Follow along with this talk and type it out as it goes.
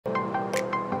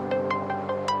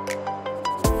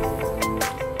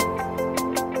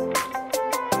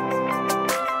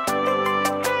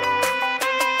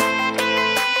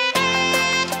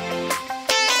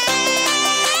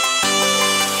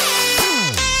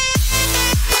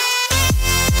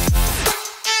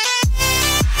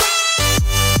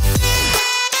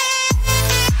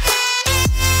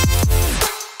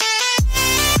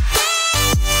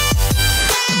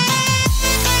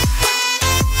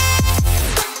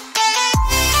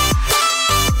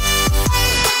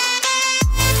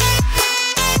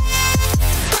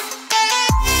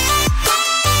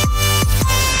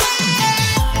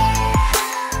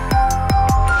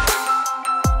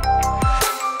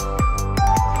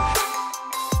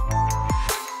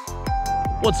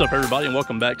What's up, everybody, and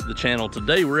welcome back to the channel.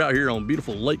 Today we're out here on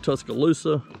beautiful Lake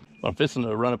Tuscaloosa. I'm fixing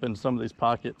to run up into some of these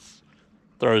pockets,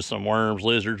 throw some worms,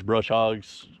 lizards, brush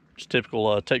hogs, just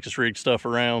typical Texas rig stuff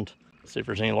around. See if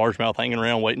there's any largemouth hanging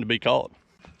around waiting to be caught.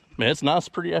 Man, it's a nice,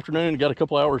 pretty afternoon. Got a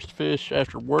couple hours to fish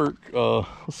after work.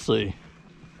 Let's see.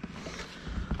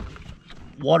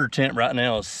 Water temp right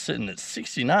now is sitting at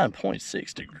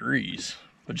 69.6 degrees.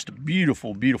 But just a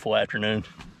beautiful, beautiful afternoon.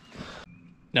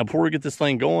 Now, before we get this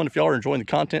thing going, if y'all are enjoying the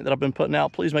content that I've been putting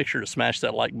out, please make sure to smash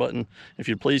that like button. If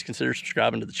you'd please consider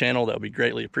subscribing to the channel, that would be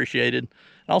greatly appreciated.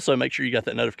 And also make sure you got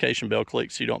that notification bell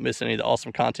clicked so you don't miss any of the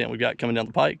awesome content we've got coming down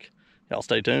the pike. Y'all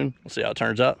stay tuned. We'll see how it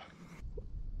turns out.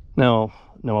 Now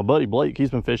my buddy Blake, he's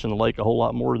been fishing the lake a whole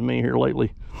lot more than me here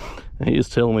lately. And he is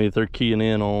telling me that they're keying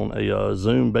in on a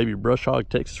Zoom baby brush hog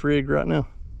Texas rig right now.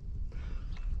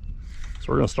 So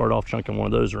we're gonna start off chunking one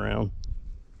of those around.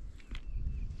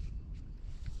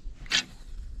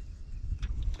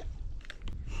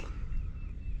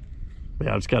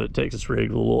 Yeah, I just got a Texas rig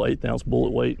with a little 1/8 ounce bullet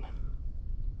weight.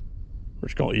 We're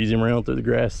just gonna ease him around through the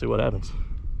grass, see what happens.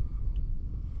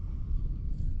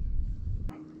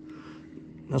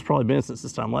 That's probably been since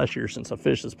this time last year since I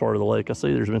fished this part of the lake. I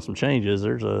see there's been some changes.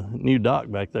 There's a new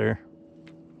dock back there.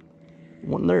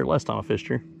 Wasn't there last time I fished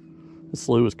here. The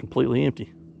slough was completely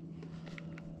empty.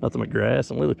 Nothing but grass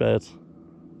and lily pads.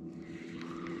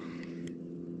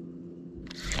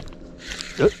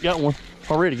 Oh, got one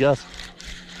already, guys.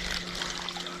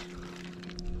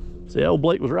 See, old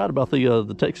Blake was right about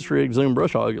the Texas rig Zoom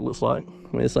brush hog, it looks like.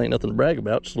 I mean, this ain't nothing to brag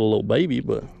about, just a little baby,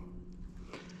 but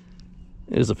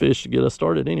it is a fish to get us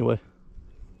started anyway.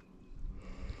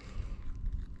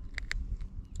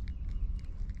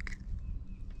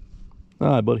 All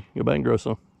right, buddy, go back and grow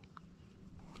some.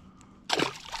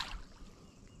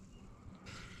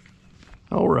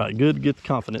 All right, good to get the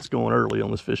confidence going early on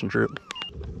this fishing trip.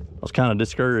 I was kind of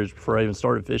discouraged before I even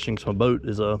started fishing, so my boat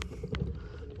is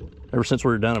ever since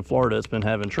we were down in Florida, it's been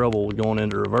having trouble with going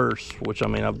into reverse, which, I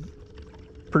mean, I've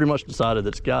pretty much decided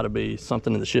that it's got to be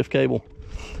something in the shift cable,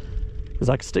 because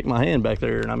I can stick my hand back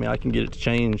there and I mean, I can get it to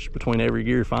change between every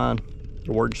gear fine. It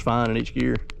works fine in each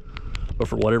gear, but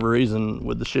for whatever reason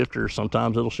with the shifter,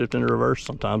 sometimes it'll shift into reverse,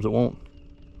 sometimes it won't.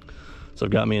 So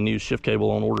I've got me a new shift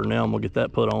cable on order now. I'm gonna get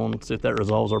that put on, see if that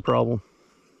resolves our problem.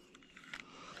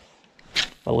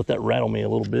 I let that rattle me a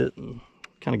little bit and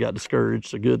kind of got discouraged,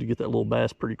 so good to get that little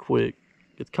bass pretty quick,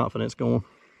 get the confidence going.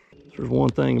 If there's one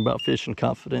thing about fishing,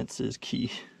 confidence is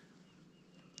key.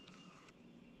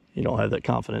 You don't have that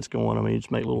confidence going, I mean, you just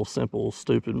make little simple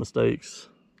stupid mistakes,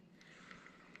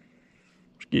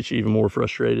 which gets you even more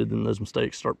frustrated, and those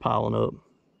mistakes start piling up.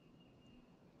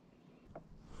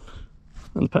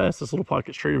 In the past, this little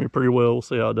pocket's treated me pretty well. We'll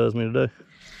see how it does me today.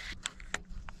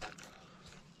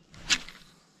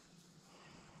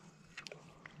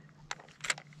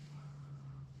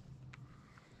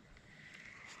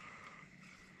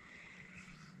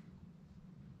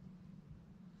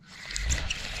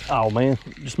 Oh man,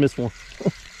 just missed one.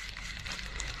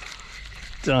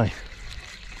 Dang.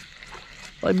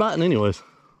 They biting anyways.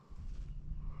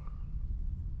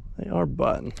 They are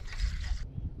biting.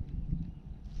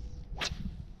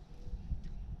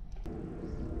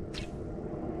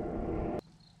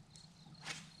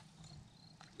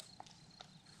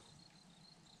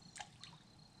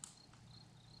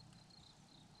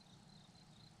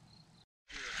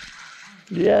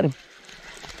 You had him.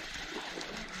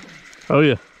 Oh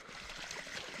yeah.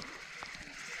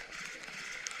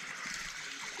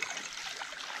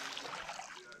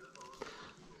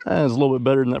 That was a little bit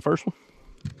better than that first one.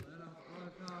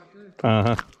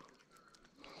 Uh-huh.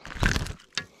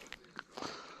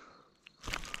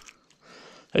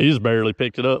 He just barely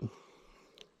picked it up.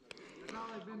 That's all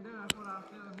they've been doing. That's what I was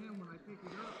telling him when they pick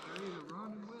it up. They're either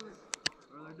running with it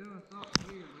or they're doing something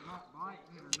weird. They're not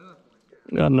biting it or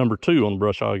nothing. Got number 2 on the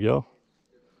brush hog, y'all.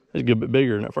 It's a good bit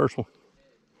bigger than that first one.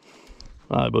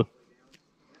 All right, bud.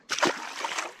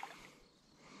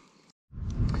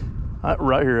 All right,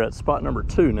 right here at spot number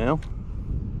 2 now.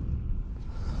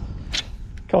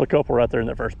 Caught a couple right there in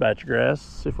that first batch of grass.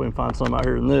 See if we can find some out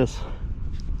here in this.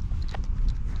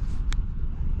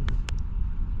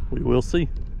 We will see.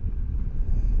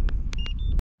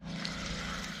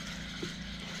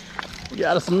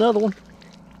 Got us another one.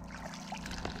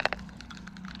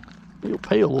 Real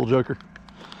pale little joker.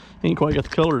 He ain't quite got the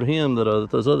color to him that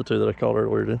those other 2 that I caught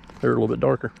earlier did. They were a little bit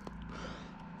darker.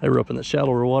 They were up in that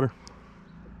shallower water.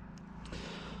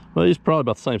 Well, he's probably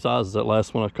about the same size as that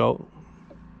last one I caught.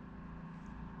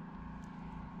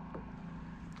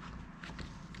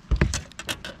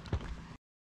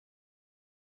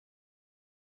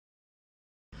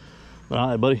 All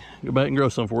right, buddy, go back and grow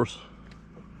some for us.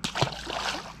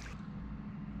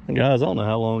 Guys, I don't know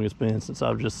how long it's been since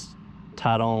I've just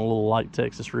tied on a little light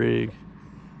Texas rig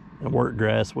and worked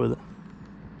grass with it.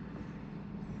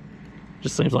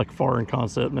 Just seems like a foreign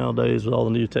concept nowadays with all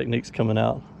the new techniques coming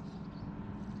out.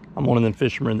 I'm one of them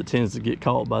fishermen that tends to get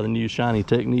caught by the new shiny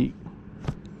technique.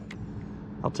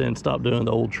 I'll tend to stop doing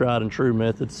the old tried and true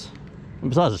methods. And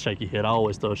besides a shaky head, I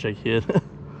always throw a shaky head.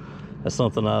 That's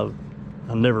something I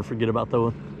never forget about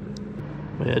throwing.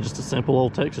 But yeah, just a simple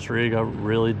old Texas rig. I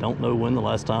really don't know when the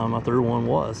last time I threw one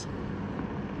was.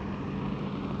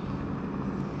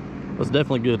 But it's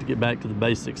definitely good to get back to the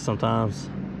basics sometimes.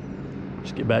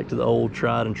 Just get back to the old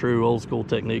tried and true old school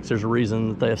techniques. There's a reason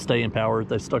that they have staying power, that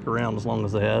they've stuck around as long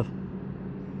as they have.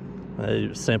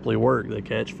 They simply work, they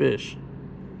catch fish.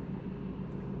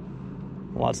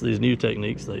 Lots of these new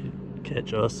techniques, they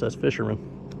catch us as fishermen.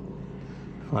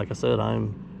 Like I said,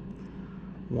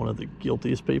 I'm one of the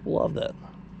guiltiest people of that.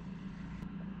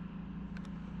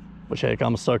 Which, heck,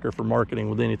 I'm a sucker for marketing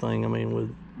with anything. I mean,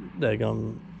 with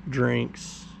daggum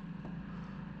drinks,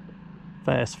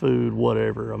 fast food,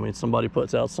 whatever. I mean, somebody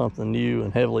puts out something new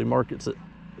and heavily markets it,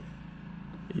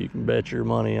 you can bet your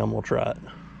money I'm gonna try it.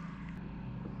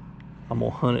 I'm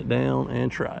gonna hunt it down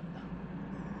and try it.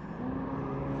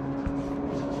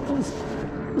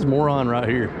 This moron right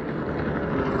here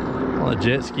on a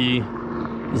jet ski,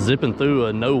 zipping through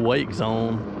a no wake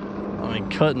zone. I mean,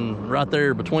 cutting right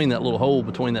there between that little hole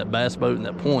between that bass boat and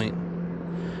that point,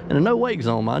 in a no wake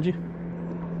zone, mind you.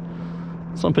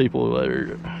 Some people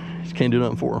just can't do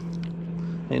nothing for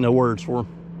them. Ain't no words for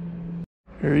them.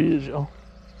 Here he is, y'all.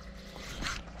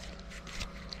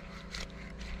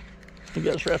 He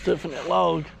got us wrapped up in that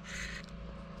log.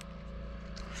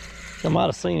 I might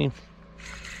have seen him.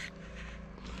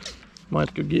 Might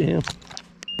have to go get him.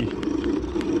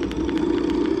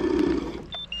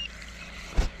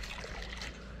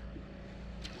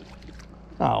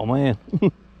 Oh man.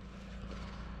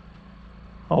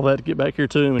 All that to get back here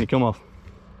to him and he come off.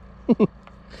 I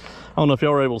don't know if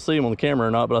y'all were able to see him on the camera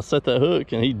or not, but I set that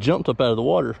hook and he jumped up out of the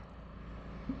water.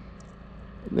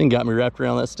 Then got me wrapped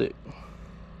around that stick.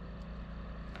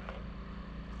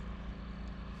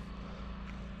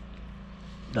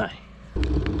 Dang.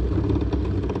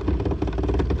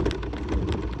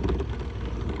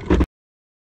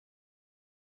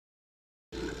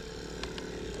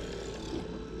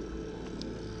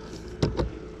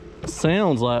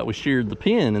 Sounds like we sheared the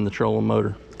pin in the trolling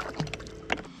motor.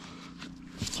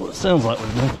 That's what it sounds like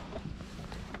we've done.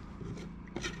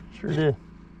 Sure did.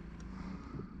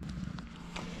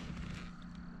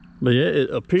 But yeah,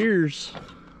 it appears, I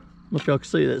don't know if y'all can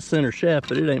see that center shaft,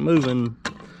 but it ain't moving.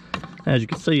 As you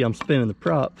can see, I'm spinning the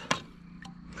prop.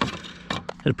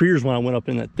 It appears when I went up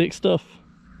in that thick stuff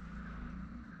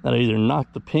that I either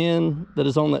knocked the pin that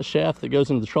is on that shaft that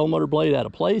goes into the trolling motor blade out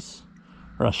of place,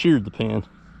 or I sheared the pin.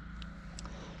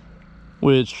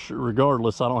 Which,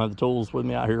 regardless, I don't have the tools with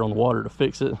me out here on the water to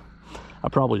fix it. I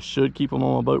probably should keep them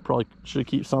on my boat. Probably should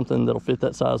keep something that'll fit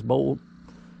that size bolt,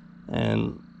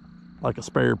 and like a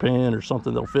spare pin or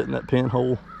something that'll fit in that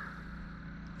pinhole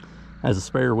as a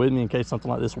spare with me in case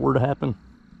something like this were to happen.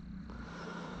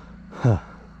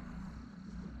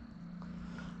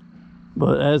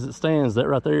 But as it stands, that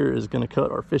right there is going to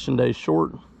cut our fishing day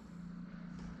short.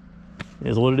 It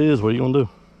is what it is. What are you going to do?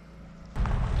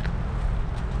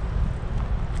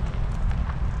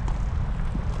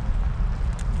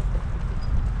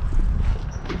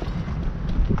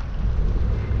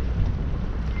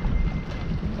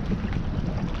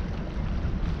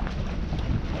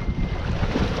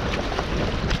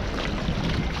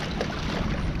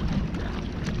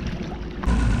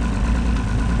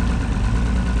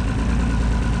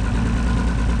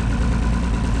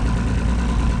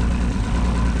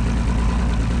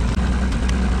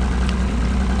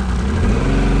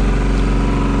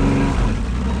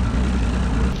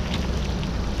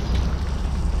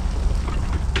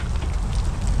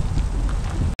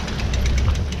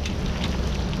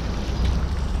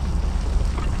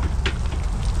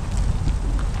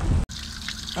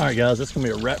 All right, guys, that's gonna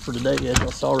be a wrap for today. As y'all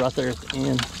saw right there at the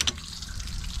end,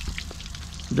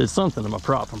 did something to my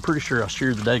prop. I'm pretty sure I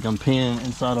sheared the daggum pin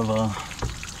inside of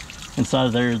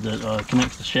there that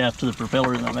connects the shaft to the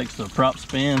propeller and that makes the prop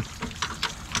spin.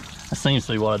 That seems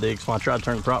to be what I did, because when I tried to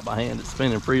turn the prop by hand, it's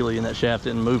spinning freely and that shaft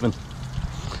isn't moving.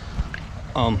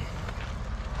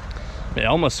 Yeah,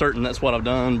 almost certain that's what I've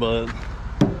done, but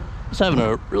just having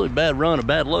a really bad run of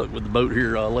bad luck with the boat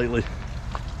here lately.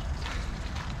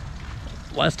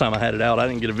 Last time I had it out, I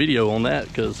didn't get a video on that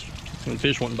because when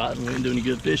fish wasn't biting, we didn't do any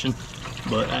good fishing.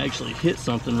 But I actually hit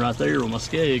something right there with my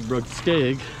skeg, broke the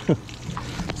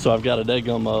skeg. So I've got a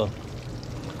daggum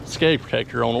skeg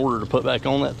protector on order to put back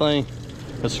on that thing.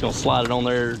 Just gonna slide it on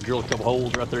there, drill a couple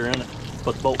holes right there in it,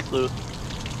 put the bolts through it.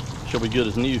 She'll be good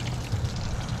as new.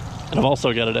 And I've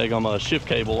also got a daggone shift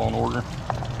cable on order.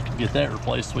 Get that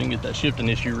replaced so we can get that shifting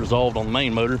issue resolved on the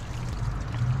main motor.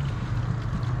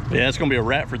 But yeah, it's gonna be a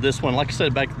wrap for this one. Like I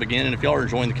said back at the beginning, if y'all are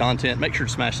enjoying the content, make sure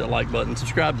to smash that like button,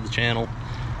 subscribe to the channel,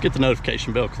 get the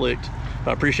notification bell clicked.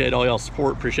 I appreciate all y'all's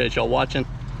support, appreciate y'all watching.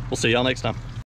 We'll see y'all next time.